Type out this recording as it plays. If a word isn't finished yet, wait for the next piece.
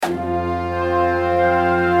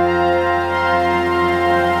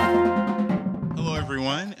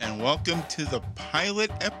welcome to the pilot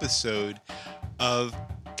episode of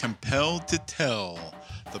Compelled to Tell,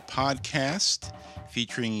 the podcast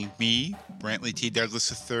featuring me, Brantley T.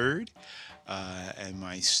 Douglas III, and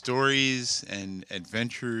my stories and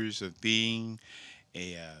adventures of being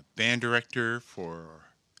a band director for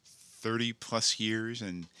 30 plus years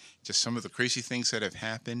and just some of the crazy things that have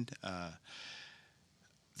happened.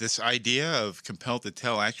 This idea of Compelled to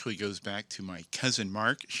Tell actually goes back to my cousin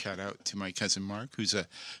Mark. Shout out to my cousin Mark, who's a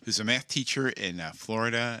math teacher in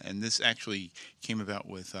Florida, and this actually came about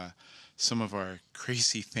with some of our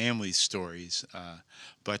crazy family stories.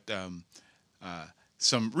 But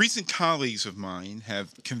some recent colleagues of mine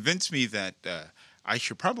have convinced me that I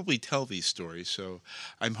should probably tell these stories, so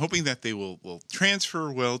I'm hoping that they will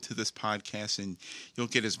transfer well to this podcast and you'll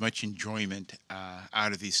get as much enjoyment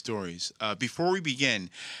out of these stories. Before we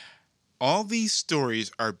begin, all these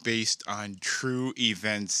stories are based on true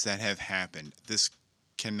events that have happened. This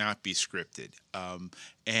cannot be scripted.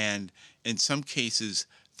 And in some cases,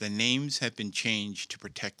 the names have been changed to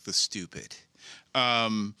protect the stupid.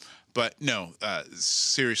 But no,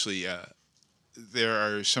 seriously, there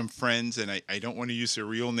are some friends, and I don't want to use their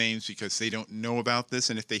real names because they don't know about this,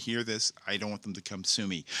 and if they hear this, I don't want them to come sue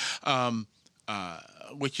me,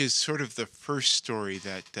 which is sort of the first story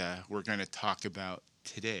that we're going to talk about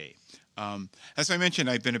today. As I mentioned,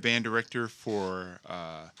 I've been a band director for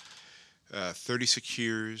 36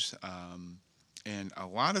 years, and a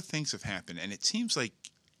lot of things have happened, and it seems like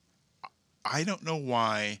I don't know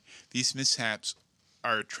why these mishaps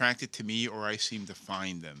are attracted to me or I seem to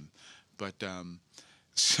find them. But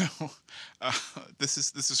this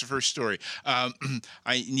is the first story.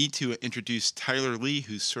 I need to introduce Tyler Lee,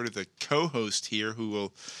 who's sort of the co-host here,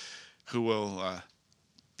 who will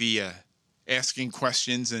be asking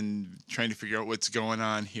questions and trying to figure out what's going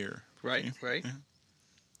on here. Right. Yeah.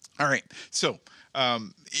 All right. So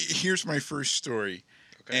here's my first story,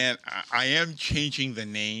 and I am changing the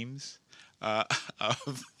names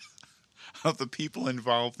of the people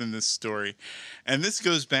involved in this story. And this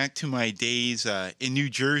goes back to my days in New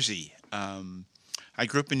Jersey. I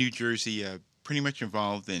grew up in New Jersey, pretty much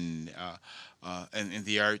involved in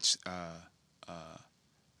the arts.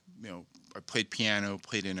 I played piano,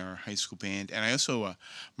 played in our high school band, and I also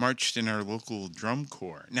marched in our local drum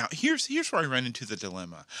corps. Now, here's where I run into the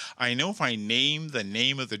dilemma. I know if I name the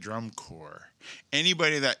name of the drum corps,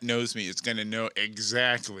 anybody that knows me is going to know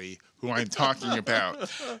exactly who I'm talking about.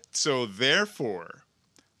 So, therefore,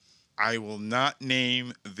 I will not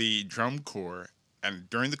name the drum corps, and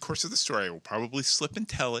during the course of the story, I will probably slip and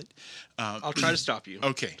tell it. I'll try to stop you.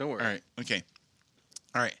 Okay. Don't worry. All right. Okay.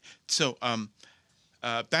 All right. So,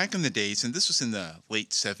 back in the days, and this was in the late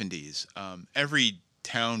 70s, every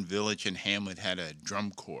town, village, and hamlet had a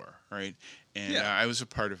drum corps, right? And I was a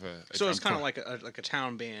part of a so it's kind corps. of like a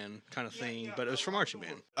town band kind of thing, but it was for marching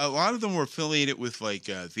band. A lot of them were affiliated with like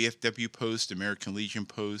VFW Post, American Legion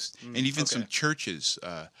Post, and even some churches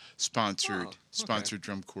sponsored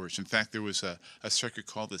drum corps. In fact, there was a circuit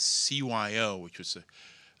called the CYO, which was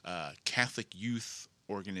a Catholic youth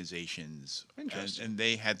organizations, and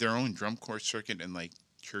they had their own drum corps circuit and like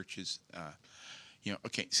churches.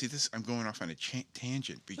 Okay, see this, I'm going off on a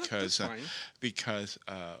tangent because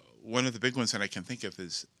one of the big ones that I can think of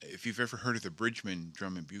is, if you've ever heard of the Bridgman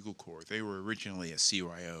Drum and Bugle Corps, they were originally a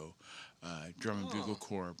CYO drum and bugle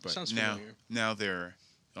corps, but now they're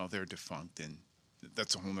defunct, and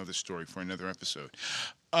that's a whole other story for another episode.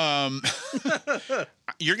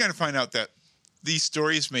 You're going to find out that these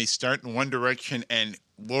stories may start in one direction, and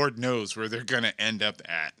Lord knows where they're going to end up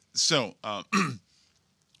at. So,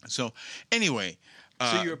 anyway.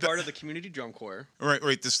 So you were part of the community drum corps.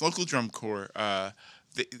 Right. This local drum corps.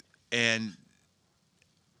 And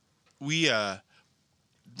we,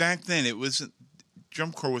 back then,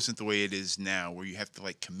 drum corps wasn't the way it is now, where you have to,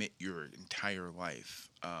 like, commit your entire life.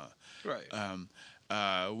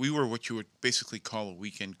 We were what you would basically call a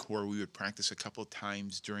weekend corps. We would practice a couple of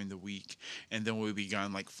times during the week, and then we'd be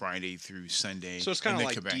gone like Friday through Sunday. So it's kind of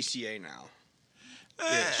like DCA now.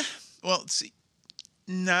 Well, see,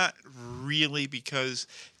 not really, because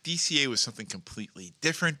DCA was something completely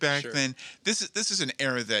different back then. This is an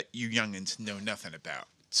era that you youngins know nothing about.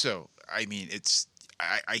 So, I mean,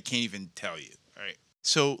 I can't even tell you. All right.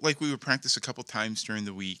 So, like, we would practice a couple times during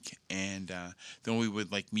the week, and then we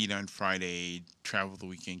would, like, meet on Friday, travel the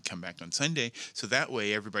weekend, come back on Sunday. So that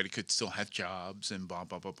way, everybody could still have jobs and blah,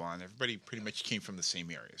 blah, blah, blah. And everybody pretty much came from the same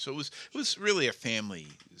area. So it was really a family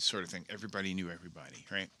sort of thing. Everybody knew everybody,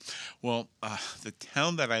 right? Well, the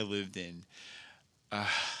town that I lived in,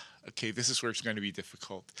 this is where it's going to be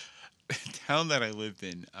difficult. The town that I lived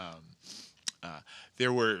in,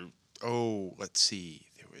 there were, let's see,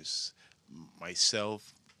 there was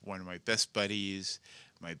myself, one of my best buddies,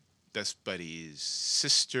 my best buddy's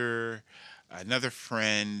sister, another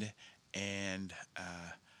friend, and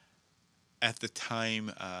at the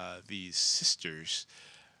time, these sisters,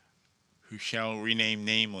 who shall remain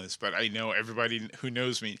nameless, but I know everybody who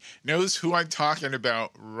knows me knows who I'm talking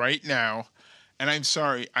about right now. And I'm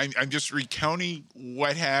sorry, I'm just recounting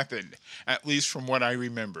what happened, at least from what I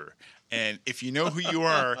remember. And if you know who you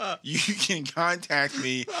are, you can contact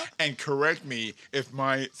me and correct me if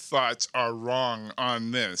my thoughts are wrong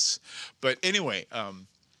on this. But anyway,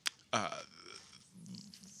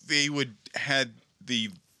 they had the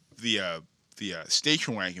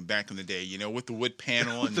station wagon back in the day, with the wood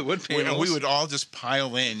panel. And the wood panels. We would all just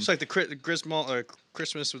pile in. It's like the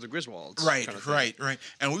Christmas with the Griswolds. Right.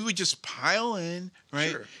 And we would just pile in,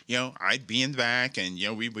 right? Sure. I'd be in the back, and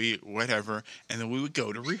we whatever, and then we would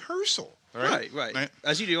go to rehearsal. Right.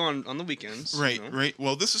 As you do on the weekends. Right.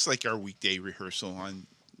 Well, this is like our weekday rehearsal on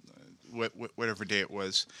whatever day it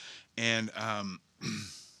was, and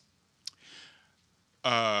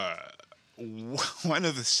one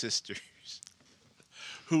of the sisters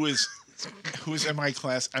who was in my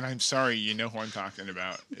class, and I'm sorry, you know who I'm talking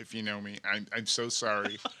about. If you know me, I'm so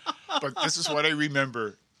sorry, but this is what I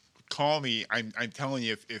remember. Call me. I'm telling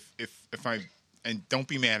you if I, and don't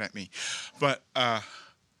be mad at me, but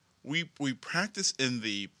we practiced in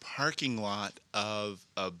the parking lot of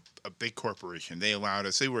a big corporation. They allowed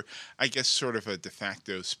us. They were, I guess, sort of a de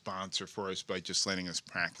facto sponsor for us by just letting us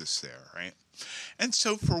practice there, right? And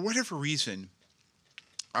so for whatever reason,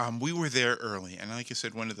 we were there early, and like I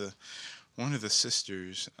said, one of the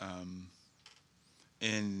sisters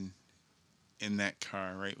in that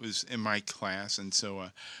car, right, was in my class, and so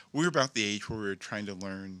we were about the age where we were trying to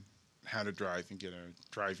learn how to drive and get our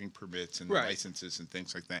driving permits and licenses and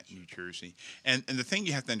things like that in New Jersey. And the thing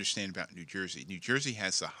you have to understand about New Jersey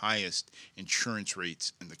has the highest insurance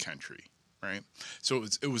rates in the country, right? So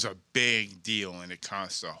it was a big deal, and it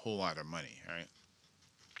costs a whole lot of money, right?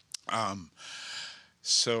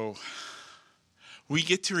 So we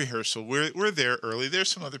get to rehearsal. We're there early.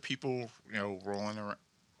 There's some other people, rolling around,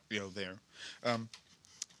 there.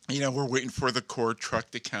 We're waiting for the core truck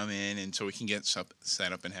to come in, and so we can get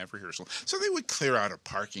set up and have rehearsal. So they would clear out the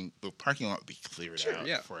parking lot would be cleared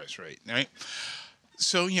out for us, right?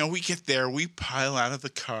 So, we get there, we pile out of the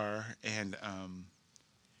car, and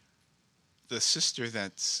the sister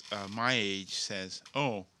that's my age says,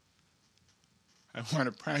 "Oh, I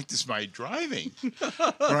want to practice my driving,"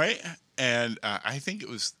 right? And I think it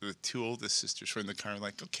was the two oldest sisters from the car,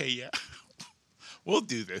 like, "Okay, yeah, we'll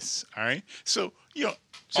do this, all right?" So,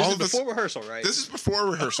 So this is before rehearsal, right? This is before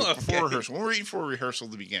rehearsal. Okay. Before rehearsal, we're waiting for rehearsal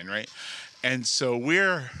to begin, right? And so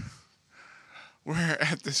we're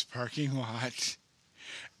at this parking lot,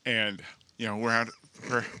 and we're out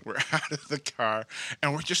of the car,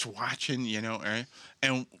 and we're just watching, right?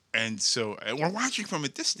 And so we're watching from a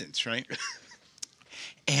distance, right?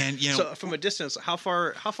 And so from a distance, how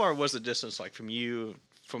far was the distance, like from you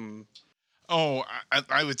from? Oh,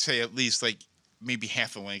 I would say at least like maybe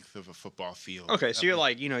half the length of a football field. Okay, so you're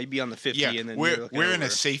like, you'd be on the 50, and then we're in a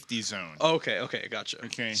safety zone. Okay, gotcha.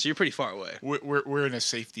 Okay, so you're pretty far away. We're in a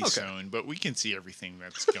safety zone, but we can see everything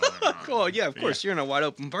that's going on. Cool, yeah, of course. You're in a wide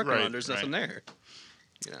open parking lot. There's nothing there.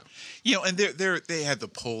 And they had the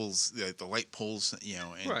poles, the light poles,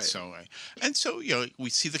 and so we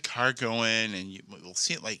see the car going, and we'll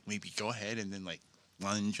see it like maybe go ahead and then like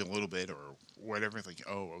lunge a little bit or whatever, like,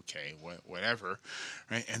 oh, okay, whatever,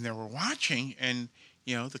 right? And then we're watching, and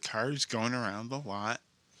the car's going around the lot,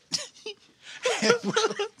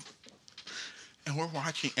 and we're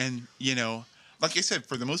watching, and like I said,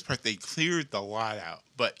 for the most part, they cleared the lot out,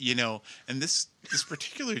 but and this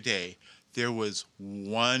particular day, there was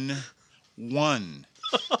one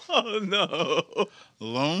oh no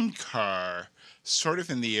lone car sort of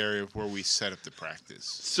in the area where we set up the practice.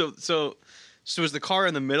 So was the car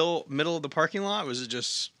in the middle of the parking lot? Was it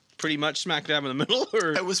just pretty much smack dab in the middle?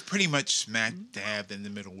 Or it was pretty much smack dab in the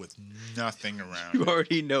middle with nothing around. You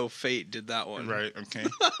already know fate did that one. Right, okay.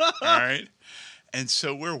 All right. And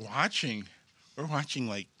so we're watching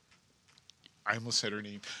like, I almost said her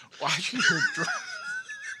name, watching her drive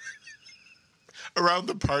around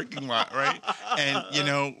the parking lot, right?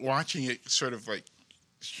 And, watching it sort of like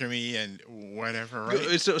shimmy and whatever,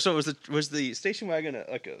 right? So was the station wagon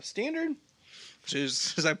like a standard?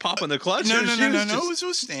 Was I popping the clutch? No. It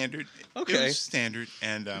was standard. Okay. It was standard,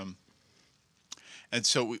 and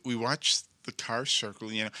so we watched the car circle,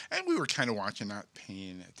 and we were kind of watching, not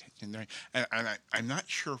paying attention there. And I'm not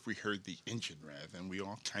sure if we heard the engine rev, and we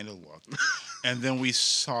all kind of looked, and then we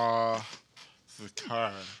saw the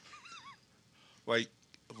car like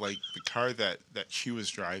like the car that she was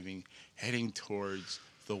driving, heading towards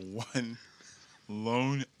the one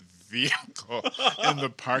lone vehicle in the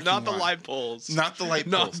parking lot. Not the light poles. Not the light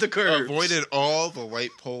Not poles. the curbs. Avoided all the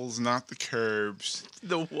light poles, not the curbs.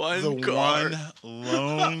 The one one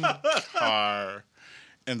lone car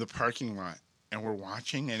in the parking lot. And we're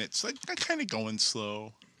watching, and it's like kind of going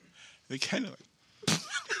slow. They kind of like,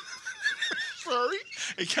 sorry,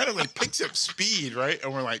 it kind of like picks up speed, right?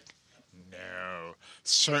 And we're like, no,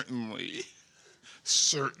 certainly.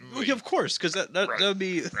 Well, of course, because that would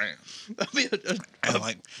be right. that'd be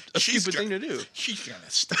a stupid thing to do. She's gonna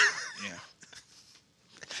stop. Yeah.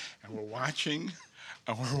 And we're watching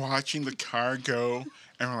the car go,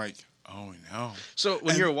 and we're like, oh no. So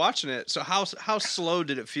when you were watching it, so how slow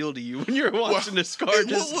did it feel to you when you were watching this car?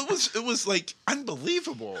 It was like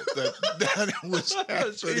unbelievable that it was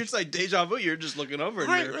happening. So it's like deja vu. You're just looking over,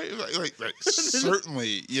 right.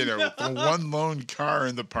 Certainly, the one lone car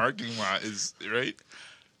in the parking lot is right.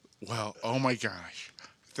 Well, oh my gosh!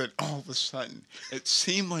 Then all of a sudden, it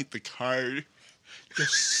seemed like the car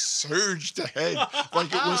just surged ahead,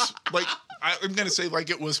 like it was like. I'm going to say like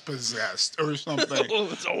it was possessed or something.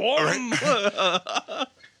 It's a worm. Right?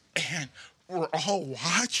 And we're all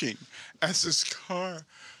watching as this car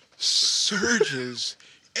surges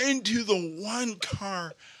into the one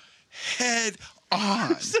car head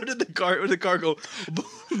on. So did the car go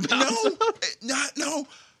No.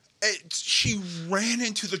 She ran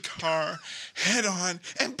into the car head on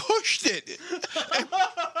and pushed it. And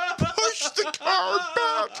pushed the car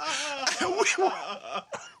back. And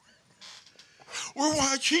we're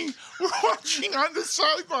watching on the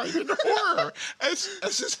sideline in horror as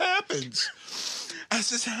this happens.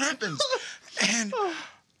 And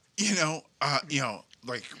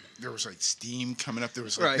like there was like steam coming up. There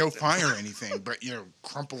was like no fire or anything, but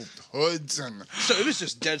crumpled hoods and so it was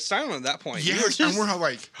just dead silent at that point. Yes, and we're all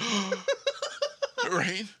like,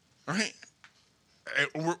 right.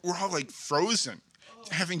 We're all like frozen,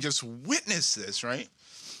 having just witnessed this, right?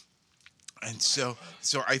 And so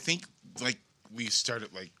I think like. We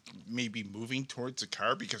started like maybe moving towards the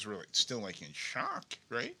car because we're like still like in shock,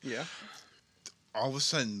 right? Yeah. All of a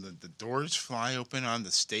sudden, the doors fly open on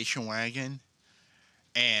the station wagon,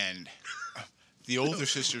 and the older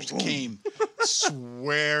sisters came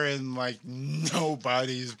swearing like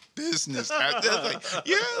nobody's business. And the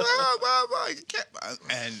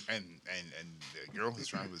girl who's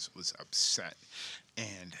driving was upset,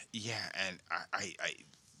 and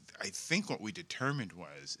I think what we determined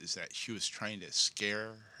is that she was trying to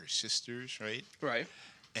scare her sisters, right? Right.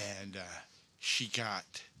 And she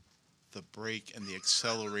got the brake and the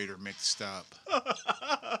accelerator mixed up,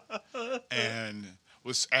 and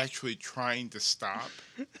was actually trying to stop.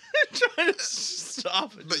 Trying to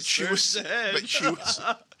stop it, but she was,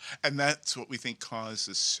 and that's what we think caused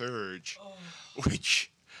the surge,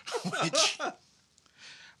 which,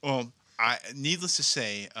 well. Needless to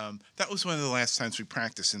say, that was one of the last times we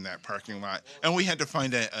practiced in that parking lot, and we had to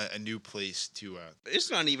find a new place to.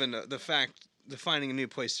 It's not even the fact the finding a new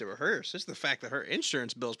place to rehearse. It's the fact that her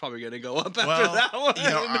insurance bill is probably going to go up after that one.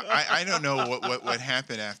 I don't know what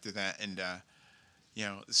happened after that, and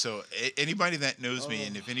so anybody that knows me,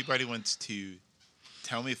 and if anybody wants to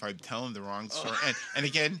tell me if I'm telling the wrong story, and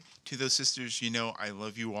again to those sisters, I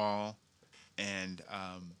love you all, and.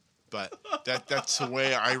 But that's the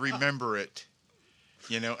way I remember it,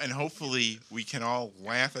 and hopefully we can all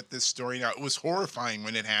laugh at this story. Now, it was horrifying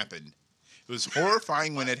when it happened.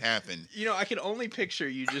 I can only picture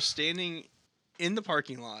you just standing in the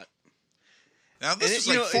parking lot. Now, this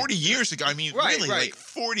is 40 years ago. I mean, really, like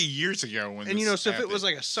 40 years ago. If it was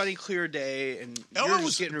like a sunny, clear day and you're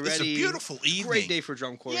just getting ready. It's a beautiful evening. Great day for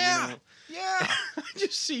drum corps. Yeah. I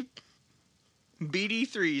just see...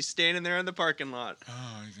 BD3 standing there in the parking lot,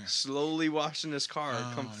 slowly watching this car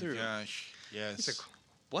come through. Oh, gosh. Yes. He's like,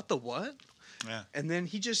 what the what? Yeah. And then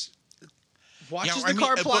he just watches the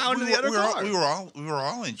car plow into the other car. We were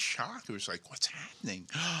all in shock. It was like, what's happening?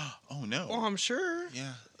 Oh, no. Oh, I'm sure.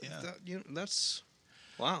 Yeah. That's...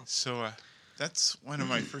 Wow. So that's one of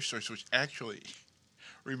my first stories, which actually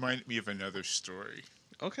reminded me of another story.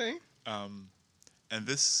 Okay. And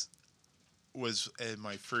this... was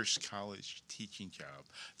my first college teaching job.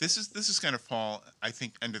 This is going to fall, I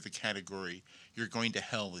think, under the category "you're going to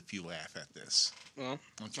hell if you laugh at this." Well,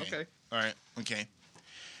 okay. All right, okay.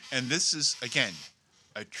 And this is again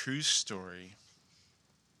a true story,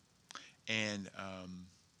 and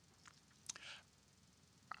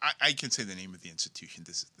I can say the name of the institution.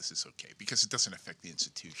 This is okay because it doesn't affect the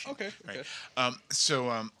institution. Okay. Right. Okay.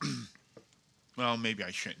 Well, maybe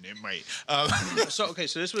I shouldn't. It might. So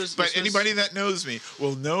this was. But anybody that knows me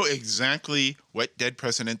will know exactly what Dead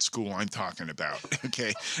President School I'm talking about.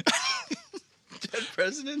 Okay. Dead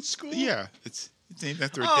President School? Yeah, it's named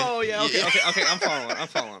after a dead. Oh yeah. Okay. I'm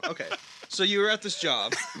following. Okay. So you were at this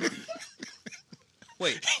job.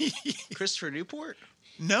 Wait, Christopher Newport?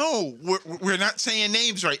 No, we're not saying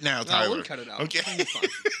names right now, Tyler. No, we'll cut it out. Okay.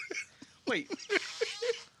 Wait.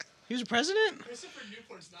 He was a president? Christopher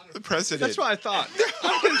Newport's not a The president. That's what I thought.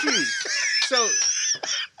 I'm confused. So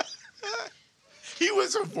he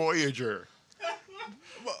was a Voyager.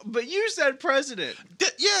 But you said president.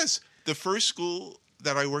 Yes, the first school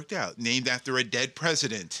that I worked out, named after a dead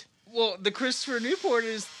president. Well, the Christopher Newport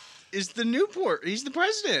is the Newport. He's the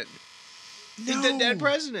president. No. He's the dead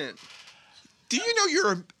president. Do you know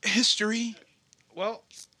your history? Well,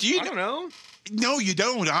 I don't know. No, you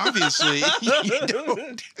don't, obviously. You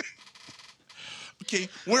don't.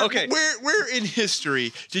 Okay, where in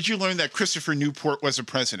history did you learn that Christopher Newport was a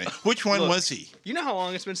president? Which one was he? You know how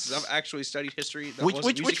long it's been since I've actually studied history?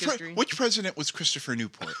 History? Which president was Christopher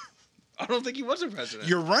Newport? I don't think he was a president.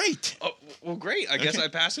 You're right. Oh, well, great. I guess I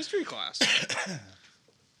passed history class.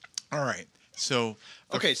 All right. So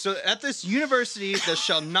so at this university that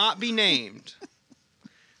shall not be named,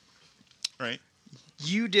 right,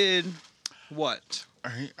 you did what?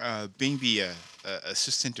 All right. Being the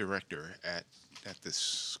assistant director at this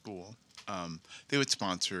school, they would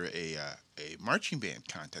sponsor a marching band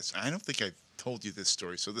contest. I don't think I've told you this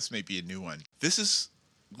story, so this may be a new one. This is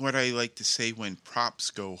what I like to say when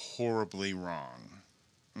props go horribly wrong.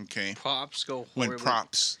 Okay. Props go horribly. When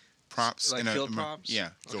props like field props?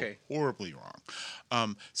 Go horribly wrong.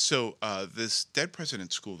 So this Dead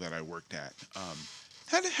President School that I worked at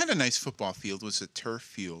had a nice football field. It was a turf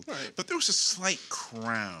field, right. But there was a slight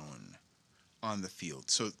crown on the field,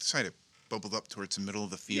 so it kind of bubbled up towards the middle of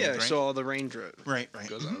the field. Yeah, right? so all the rain right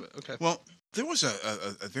goes out of it. Okay. Well, there was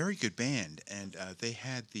a very good band, and they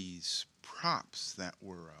had these props that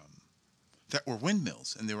were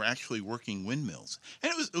windmills, and they were actually working windmills,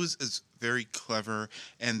 and it was very clever,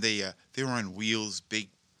 and they were on wheels, big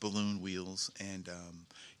balloon wheels, and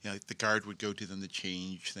the guard would go to them to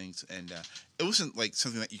change things, and it wasn't like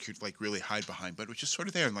something that you could like really hide behind, but it was just sort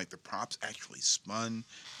of there, and like the props actually spun,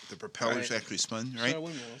 the propellers actually spun, right? So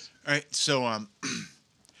windmills. All right, so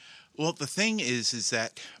well, the thing is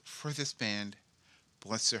that for this band,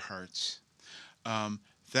 bless their hearts,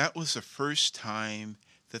 that was the first time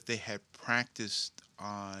that they had practiced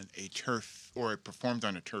on a turf or performed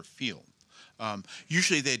on a turf field.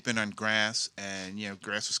 Usually they'd been on grass, and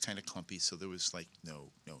grass was kind of clumpy, so there was like no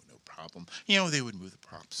problem. They would move the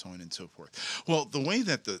props, so on and so forth. Well, the way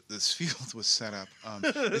that this field was set up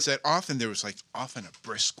is that often there was often a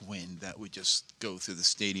brisk wind that would just go through the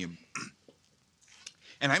stadium.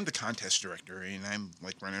 And I'm the contest director, right? And I'm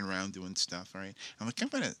like running around doing stuff, right? I'm like, I'm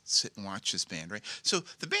going to sit and watch this band, right? So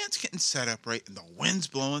the band's getting set up, right? And the wind's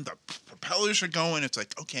blowing, the propellers are going. It's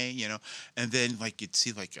like, okay, and then like you'd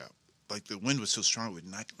see like the wind was so strong it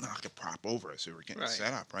would knock a prop over as they were getting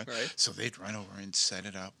set up, right? So they'd run over and set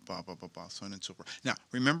it up, blah, blah, blah, blah, so on and so forth. Now,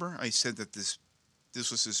 remember I said that this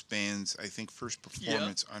was this band's, I think, first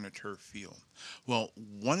performance on a turf field. Well,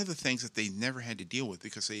 one of the things that they never had to deal with,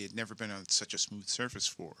 because they had never been on such a smooth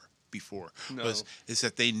surface before, is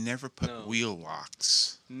that they never put wheel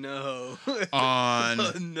locks on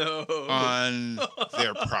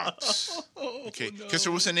their props. Okay, because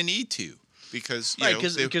there wasn't a need to. Because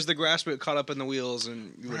because the grass would get caught up in the wheels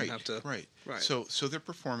and you wouldn't have to. Right. So they're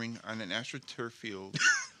performing on an AstroTurf field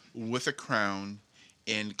with a crown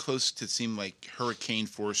and close to seem like hurricane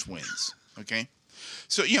force winds. Okay,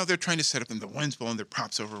 so they're trying to set up and the wind's blowing their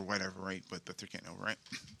props over or whatever, right? But they're getting over, right?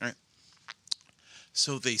 All right.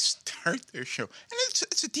 So they start their show, and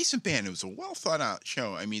it's a decent band. It was a well thought out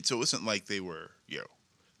show. I mean, so it wasn't like they were it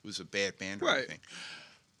was a bad band or anything.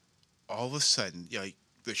 All of a sudden,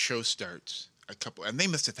 the show starts, and they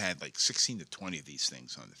must have had like 16 to 20 of these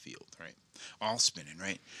things on the field, right? All spinning,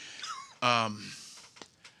 right?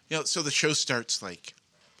 So the show starts like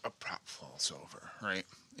a prop falls over, right?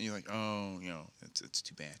 And you're like, oh, it's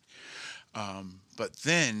too bad. But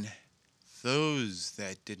then those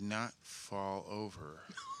that did not fall over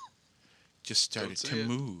just started to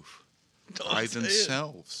move by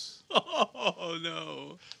themselves. Oh,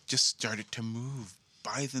 no. Just started to move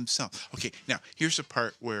by themselves. Okay, now here's the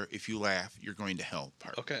part where if you laugh, you're going to hell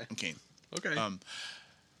part. Okay.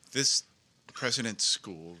 This president's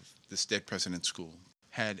school, this dead president's school,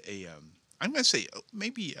 had I'm going to say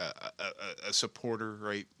maybe a supporter,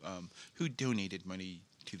 right, who donated money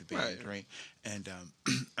to the band, right? And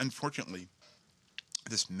unfortunately,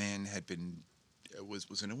 this man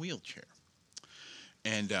was in a wheelchair.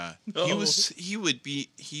 And No. he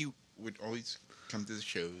would always come to the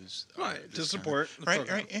shows, right, to support the right,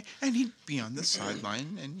 program. right, and he'd be on the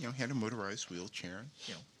sideline, and he had a motorized wheelchair.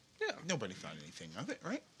 Yeah, Nobody thought anything of it,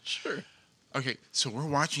 right? sure. Okay, so we're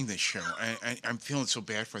watching this show, and I'm feeling so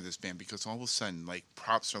bad for this man because all of a sudden, like,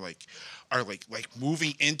 props are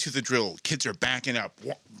moving into the drill. Kids are backing up,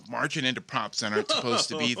 marching into props that aren't supposed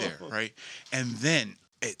to be there, right? And then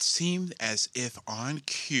it seemed as if on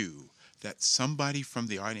cue that somebody from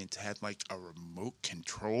the audience had like a remote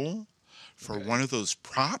control for one of those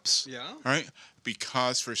props, Yeah. right?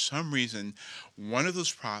 Because for some reason, one of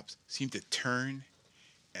those props seemed to turn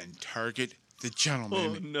and target the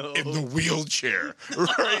gentleman in the wheelchair,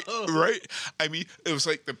 right? Right? I mean, it was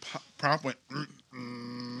like the prop went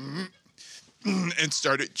and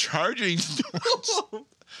started charging towards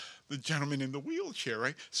the gentleman in the wheelchair,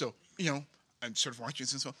 right? So, I'm sort of watching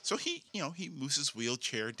this. So he moves his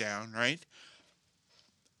wheelchair down, right?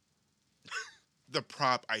 The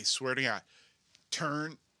prop, I swear to God,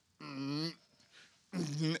 turned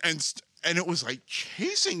and it was like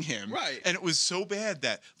chasing him. Right. And it was so bad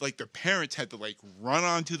that like the parents had to like run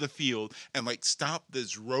onto the field and like stop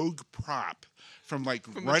this rogue prop from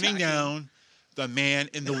running down the man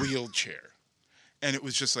in the wheelchair. And it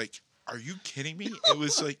was just like, are you kidding me? It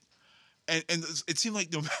was like, and it seemed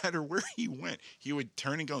like no matter where he went, he would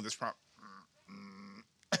turn and go, this prop.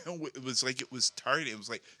 It was like it was targeted. It was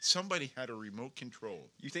like somebody had a remote control.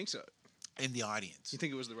 You think so? In the audience. You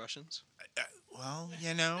think it was the Russians? Well,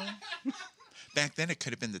 back then it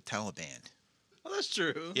could have been the Taliban. Oh, that's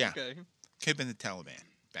true. Yeah. Okay. Could have been the Taliban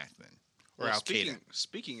back then. Or Al Qaeda.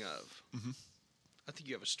 Speaking of, I think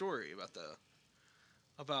you have a story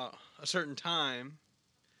about a certain time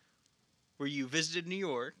where you visited New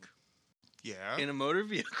York. Yeah. In a motor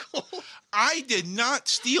vehicle. I did not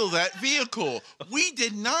steal that vehicle. We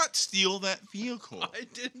did not steal that vehicle. I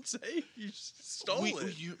didn't say you stole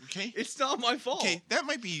it. Okay. It's not my fault. Okay, that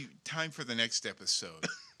might be time for the next episode.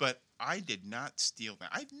 But I did not steal that.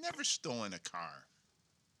 I've never stolen a car.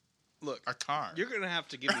 Look, a car. You're gonna have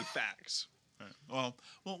to give me facts. Well,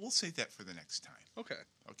 we'll save that for the next time. Okay.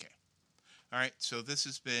 All right. So this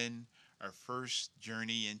has been our first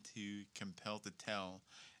journey into Compelled to Tell.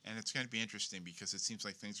 And it's going to be interesting because it seems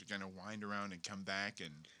like things are going to wind around and come back.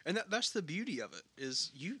 And that's the beauty of it, is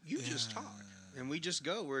you just talk. And we just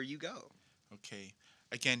go where you go. Okay.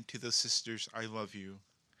 Again, to those sisters, I love you.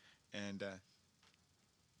 And,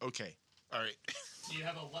 okay. All right. Do you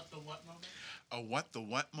have a what the what moment? A what the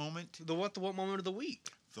what moment? The what moment of the week.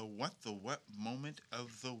 The what the what moment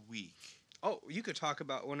of the week. Oh, you could talk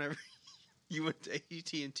about whenever you went to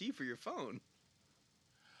AT&T for your phone.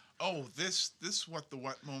 Oh, this what the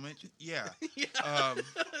what moment? Yeah. Yeah.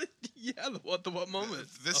 Yeah, the what moment.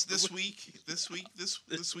 This week's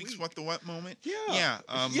what the what moment? Yeah.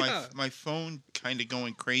 Yeah. My phone kind of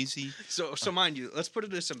going crazy. So mind you, let's put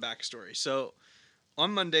it in some backstory. So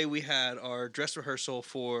on Monday we had our dress rehearsal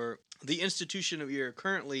for the institution that we are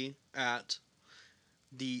currently at.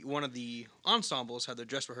 One of the ensembles had their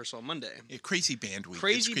dress rehearsal on Monday. Yeah, crazy band week.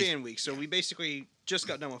 Crazy band week. So we basically just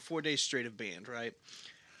got done with 4 days straight of band, right?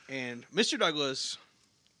 And Mr. Douglas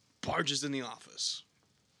barges in the office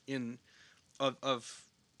of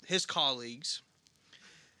his colleagues,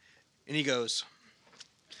 and he goes,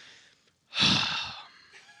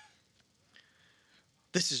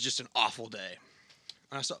 "This is just an awful day."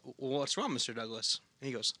 And I said, "Well, what's wrong, Mr. Douglas?" And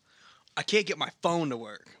he goes, "I can't get my phone to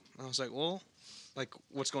work." And I was like, "Well, like,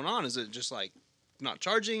 what's going on? Is it just like not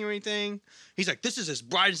charging or anything?" He's like, "This is as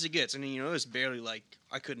bright as it gets." And it was barely like,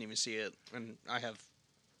 I couldn't even see it, and I have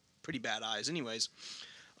pretty bad eyes anyways.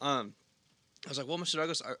 I was like, "Well, Mr.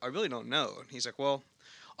 Douglas, I really don't know." And he's like, "Well,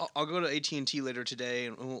 I'll go to AT&T later today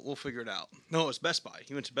and we'll figure it out." No, it's Best Buy.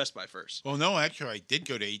 He went to Best Buy first. Well, no, actually, I did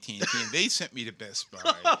go to AT&T, and they sent me to Best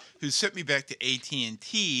Buy, who sent me back to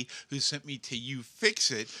AT&T, who sent me to You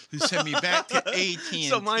Fix It, who sent me back to AT&T.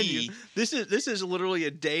 So mind you, this is literally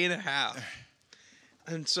a day and a half.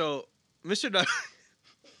 And so Mr.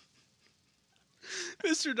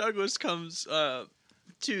 Douglas comes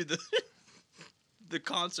to the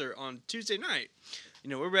concert on Tuesday night.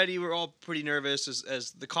 We're ready. We're all pretty nervous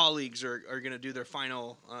as the colleagues are going to do their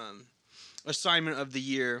final assignment of the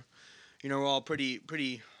year. We're all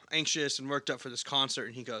pretty anxious and worked up for this concert.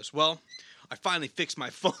 And he goes, "Well, I finally fixed my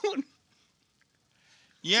phone."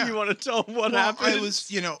 Yeah. You want to tell them what happened? I was,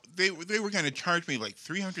 they were going to charge me like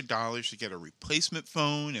 $300 to get a replacement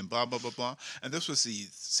phone and blah, blah, blah, blah. And this was the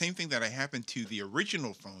same thing that I happened to the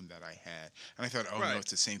original phone that I had. And I thought, no,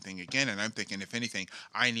 it's the same thing again. And I'm thinking, if anything,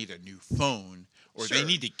 I need a new phone, or they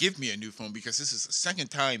need to give me a new phone because this is the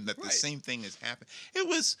second time that the same thing has happened. It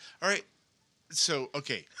was, all right, So,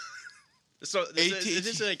 okay. So is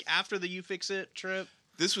this like after the You Fix It trip?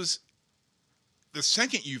 This was the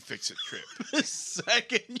second You Fix It trip. The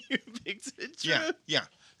second You Fix It trip? Yeah.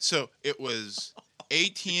 So it was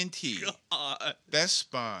AT&T, God. Best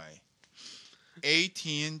Buy,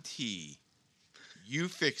 AT&T, You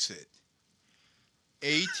Fix It,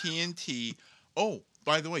 AT&T. Oh,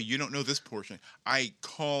 by the way, you don't know this portion. I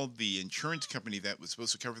called the insurance company that was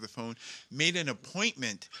supposed to cover the phone, made an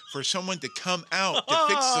appointment for someone to come out to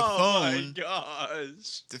fix the phone. Oh, my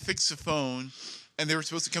gosh. To fix the phone, and they were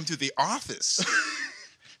supposed to come to the office,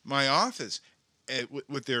 my office,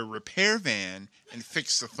 with their repair van and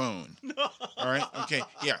fix the phone. All right? Okay,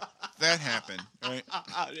 yeah, that happened. All right?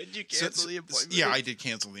 Did you cancel the appointment? Yeah, I did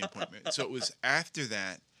cancel the appointment. So it was after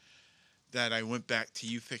that I went back to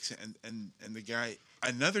You Fix It, and the guy,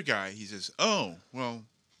 another guy, he says, "Oh, well,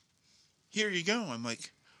 here you go." I'm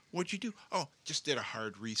like, "What'd you do?" "Oh, just did a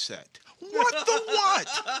hard reset." What the what?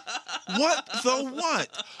 What the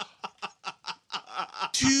what?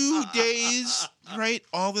 2 days, right?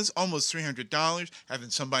 All this, almost $300, having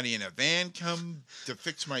somebody in a van come to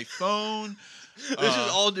fix my phone. This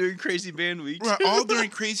is all during Crazy Band Week. Right, all during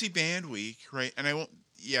Crazy Band Week, right? And I won't,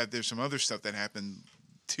 yeah, there's some other stuff that happened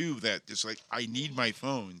too that just like, I need my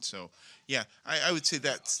phone. So, yeah, I would say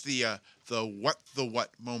that's the what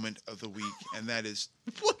moment of the week, and that is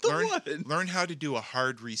learn how to do a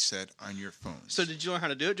hard reset on your phone. So did you learn how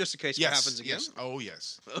to do it just in case it happens again? Yes. Oh,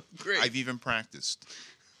 yes. Oh, great. I've even practiced.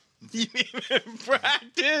 You even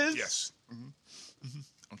practiced? Yes.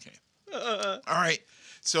 Okay. All right.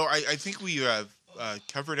 So I think we have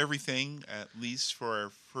covered everything, at least for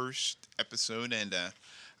our first episode, and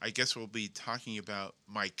I guess we'll be talking about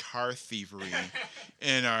my car thievery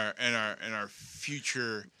in our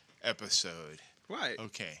future episode. Right.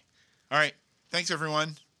 Okay. All right. Thanks,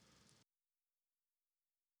 everyone.